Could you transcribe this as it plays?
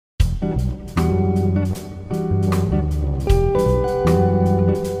Cause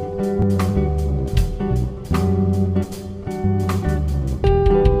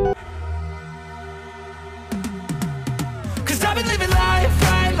I've been living life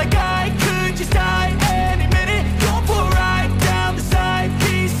right like I could just die any minute. Going for a ride down the side,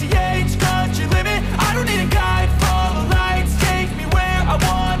 PCH, country limit. I don't need a guide, follow lights, take me where I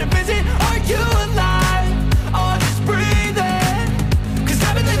wanna visit. Are you alive? Or just breathing? Cause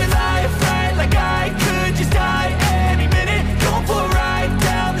I've been living life right like I could just die any minute. Going for a ride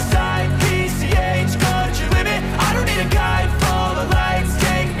down the side, PCH, country limit. I don't need a guide, follow lights,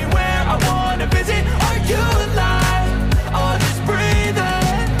 take me where I wanna visit. Are you alive?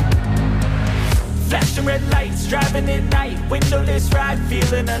 Flashing red lights, driving at night, windowless ride,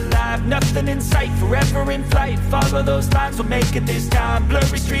 feeling alive. Nothing in sight, forever in flight. Follow those lines, we'll make it this time.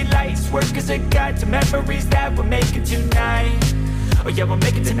 Blurry street lights, work as a guide to memories that we're making tonight. Oh yeah, we'll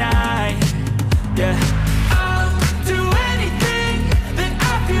make it tonight. Yeah. I'll do anything that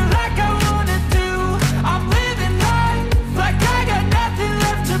I feel like I wanna do. I'm living life like I got nothing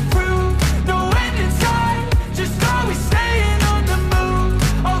left to prove. No end in sight, just always staying on the move.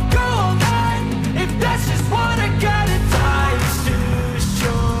 I'll go all night if that's just what I gotta do. Life's too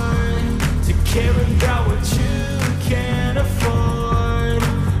short to care about what you can't afford.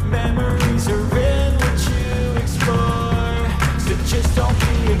 Memories are in what you explore, so just don't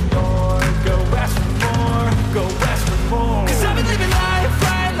be ignored. Go ask for more, go ask for more. Cause I've been living life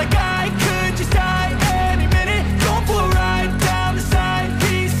right like I could just die any minute. Going for a ride down the side,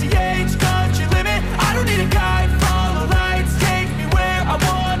 PCH, country limit. I don't need a guide, follow lights, take me where I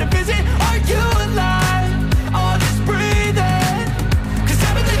wanna visit. Are you alive? Or just breathing? Cause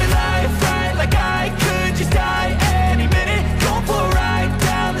I've been living life right like I could just die any minute. Going for a ride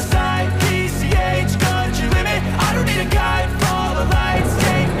down the side, PCH, country limit. I don't need a guide, follow lights,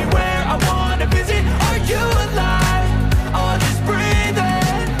 take me where I wanna visit. Are you alive? Or just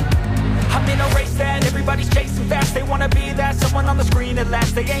breathing? I'm in a race that everybody's chasing fast. They wanna be that someone on the screen at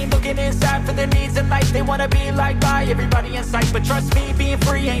last. They ain't looking inside for their needs in life. They wanna be liked by everybody in sight. But trust me, being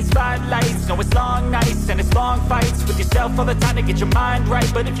free ain't spotlights. No, it's long nights and it's long fights with yourself all the time to get your mind right.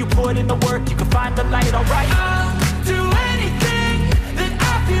 But if you put in the work, you can find the light, alright? I'll do anything that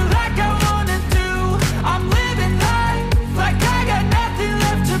I feel like I wanna do. I'm living life like I got nothing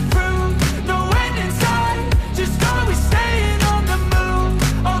left to prove. No end in sight, just always staying on the move.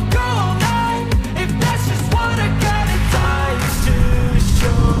 I'll go all night if that's just what I gotta do. Life's too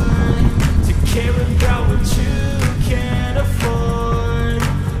short to care about what you can't afford.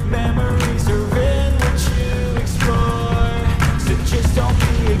 Memories are in what you explore, so just don't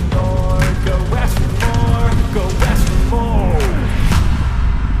be ignored. Go ask for more, go ask for more.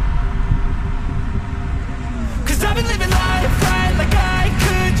 Cause I've been living life right like I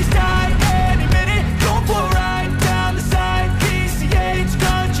could just die any minute. Going for a ride down the side, PCH,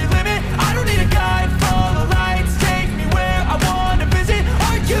 country limit. I don't need a guide, follow lights, take me where I wanna visit.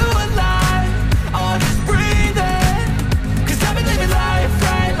 Are you alive? Or just breathing? Cause I've been living life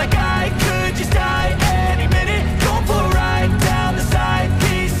right like I could just die any minute. Going for a ride down the side,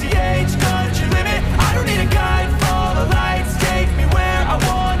 PCH, country limit. I don't need a guide, follow lights, take me where I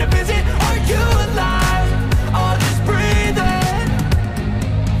wanna visit. Are you alive? Or just breathing?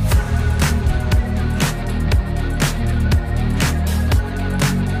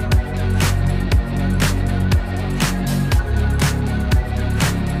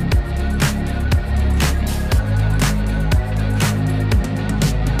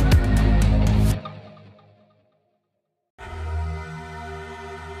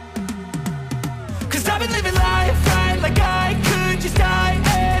 Cause I've been living life right like I could just die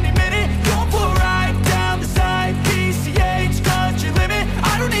any minute. Going for a ride down the side, PCH, country limit.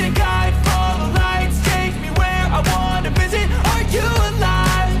 I don't need a guide, follow lights, take me where I wanna visit. Are you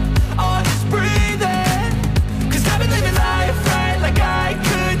alive? Or just breathing? Cause I've been living life right like I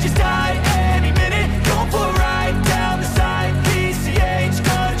could just die any minute. Going for a ride down the side, PCH,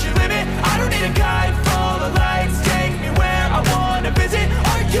 country limit. I don't need a guide, follow lights, take me where I wanna visit.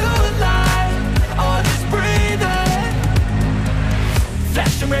 Are you alive? Or just breathing?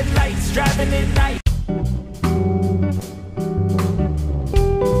 Flashing red lights, driving at night,